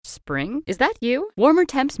Spring? Is that you? Warmer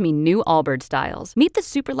temps mean new Allbirds styles. Meet the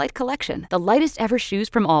Super Light Collection, the lightest ever shoes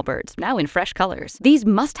from Allbirds, now in fresh colors. These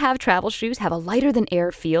must-have travel shoes have a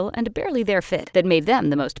lighter-than-air feel and a barely-there fit that made them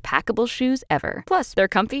the most packable shoes ever. Plus, they're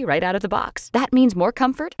comfy right out of the box. That means more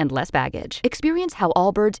comfort and less baggage. Experience how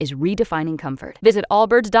Allbirds is redefining comfort. Visit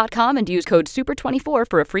allbirds.com and use code SUPER24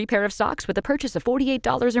 for a free pair of socks with a purchase of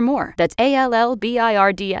 $48 or more. That's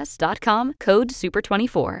ALLBIRDS.com, code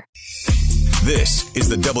SUPER24. This is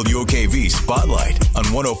the WOKV Spotlight on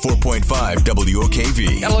 104.5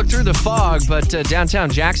 WOKV. Gotta look through the fog, but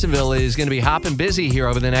downtown Jacksonville is going to be hopping busy here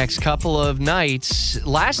over the next couple of nights.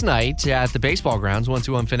 Last night at the baseball grounds,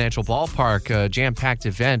 121 Financial Ballpark, a jam-packed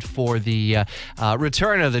event for the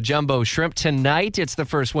return of the Jumbo Shrimp. Tonight, it's the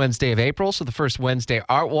first Wednesday of April, so the first Wednesday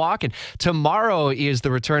Art Walk. And tomorrow is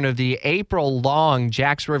the return of the April-long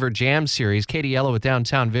JAX River Jams series. Kady Yellow with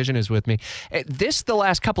Downtown Vision is with me. The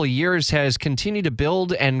last couple of years, has continued to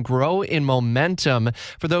build and grow in momentum.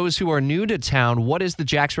 For those who are new to town, what is the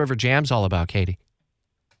JAX River Jams all about, Kady?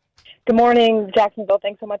 Good morning, Jacksonville.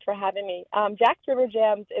 Thanks so much for having me. JAX River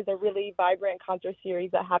Jams is a really vibrant concert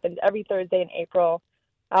series that happens every Thursday in April.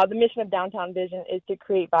 The mission of Downtown Vision is to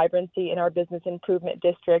create vibrancy in our business improvement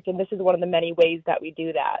district, and this is one of the many ways that we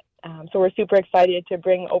do that. So we're super excited to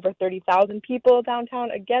bring over 30,000 people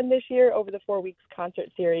downtown again this year over the 4 weeks concert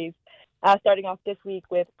series. Starting off this week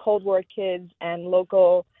with Cold War Kids and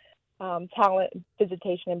local talent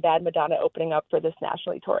visitation and Bad Madonna opening up for this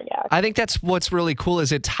nationally touring act. I think that's what's really cool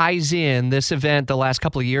is it ties in this event the last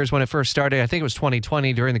couple of years when it first started. I think it was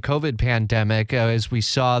 2020 during the COVID pandemic as we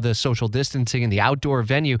saw the social distancing in the outdoor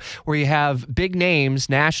venue where you have big names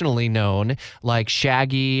nationally known like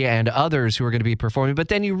Shaggy and others who are going to be performing. But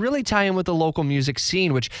then you really tie in with the local music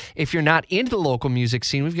scene, which if you're not into the local music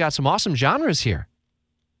scene, we've got some awesome genres here.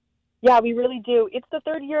 Yeah, we really do. It's the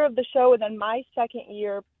third year of the show, and then my second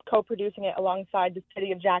year co-producing it alongside the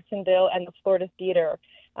City of Jacksonville and the Florida Theater.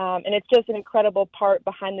 And it's just an incredible part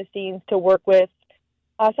behind the scenes to work with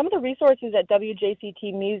some of the resources at WJCT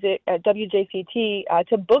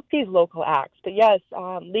to book these local acts. But yes,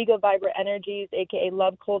 League of Vibrant Energies, aka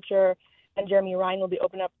Love Culture, and Jeremy Ryan will be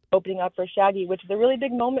opening up for Shaggy, which is a really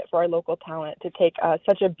big moment for our local talent to take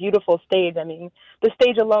such a beautiful stage. I mean, the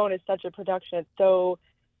stage alone is such a production.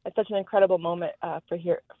 It's such an incredible moment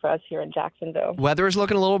for us here in Jacksonville. Weather is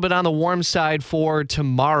looking a little bit on the warm side for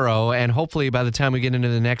tomorrow, and hopefully by the time we get into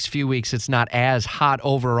the next few weeks, it's not as hot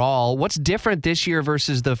overall. What's different this year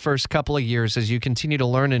versus the first couple of years as you continue to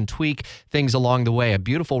learn and tweak things along the way? A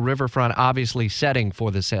beautiful riverfront, obviously, setting for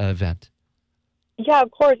this event. Yeah, of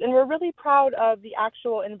course, and we're really proud of the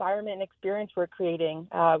actual environment and experience we're creating.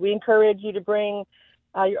 We encourage you to bring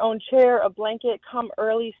your own chair, a blanket, come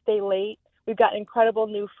early, stay late. We've got an incredible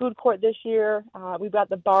new food court this year. We've got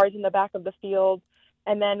the bars in the back of the field.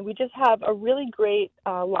 And then we just have a really great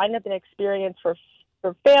lineup and experience for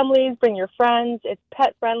families. Bring your friends. It's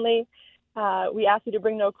pet friendly. We ask you to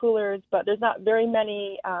bring no coolers, but there's not very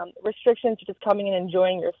many restrictions to just coming and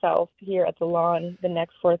enjoying yourself here at the lawn the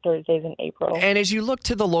next 4 Thursdays in April. And as you look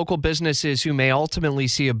to the local businesses who may ultimately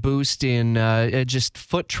see a boost in just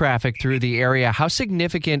foot traffic through the area, how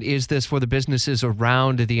significant is this for the businesses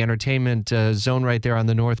around the entertainment zone right there on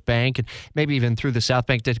the North Bank and maybe even through the South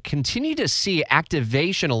Bank to continue to see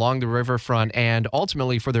activation along the riverfront and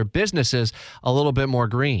ultimately for their businesses a little bit more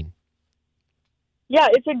green? Yeah,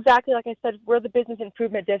 it's exactly like I said. We're the business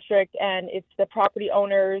improvement district, and it's the property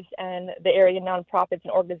owners and the area nonprofits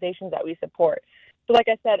and organizations that we support. So like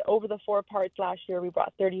I said, over the 4 parts last year, we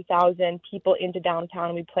brought 30,000 people into downtown,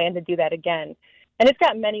 and we plan to do that again. And it's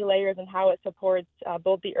got many layers in how it supports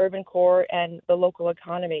both the urban core and the local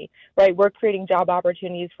economy, right? We're creating job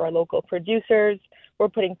opportunities for our local producers. We're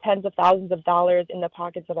putting tens of thousands of dollars in the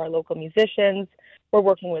pockets of our local musicians. We're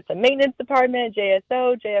working with the maintenance department,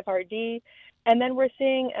 JSO, JFRD. And then we're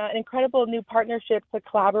seeing an incredible new partnership to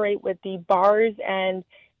collaborate with the bars and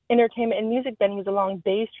entertainment and music venues along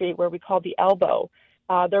Bay Street, where we call the Elbow.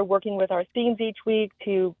 They're working with our themes each week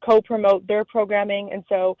to co-promote their programming. And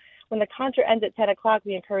so when the concert ends at 10 o'clock,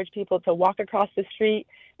 we encourage people to walk across the street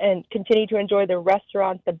and continue to enjoy the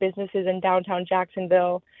restaurants, the businesses in downtown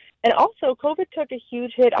Jacksonville. And also, COVID took a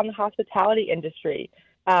huge hit on the hospitality industry.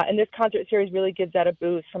 And this concert series really gives that a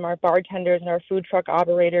boost, from our bartenders and our food truck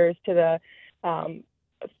operators to the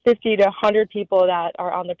 50 to 100 people that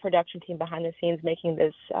are on the production team behind the scenes making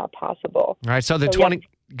this possible. All right, so the 20...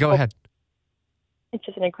 Go ahead. It's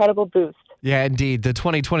just an incredible boost. Yeah, indeed. The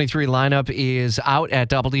 2023 lineup is out at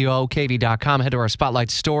WOKV.com. Head to our Spotlight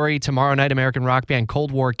story. Tomorrow night, American rock band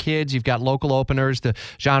Cold War Kids. You've got local openers, the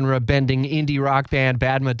genre-bending indie rock band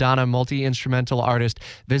Bad Madonna, multi-instrumental artist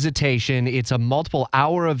Visitation. It's a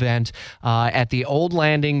multiple-hour event at the Old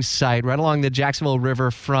Landing site right along the Jacksonville River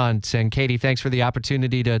front. And Kady, thanks for the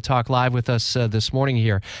opportunity to talk live with us this morning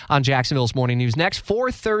here on Jacksonville's Morning News. Next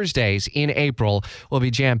 4 Thursdays in April will be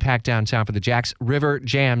jam-packed downtown for the JAX River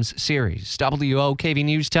Jams series. WOKV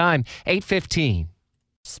News Time, 8:15.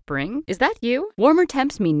 Spring? Is that you? Warmer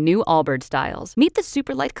temps mean new Allbirds styles. Meet the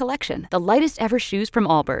Superlight Collection, the lightest ever shoes from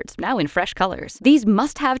Allbirds, now in fresh colors. These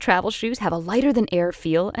must-have travel shoes have a lighter-than-air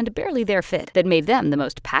feel and a barely-there fit that made them the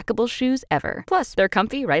most packable shoes ever. Plus, they're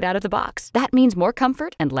comfy right out of the box. That means more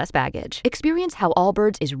comfort and less baggage. Experience how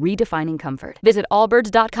Allbirds is redefining comfort. Visit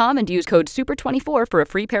allbirds.com and use code SUPER24 for a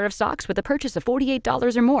free pair of socks with a purchase of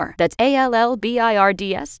 $48 or more. That's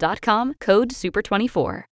ALLBIRDS.com, code SUPER24.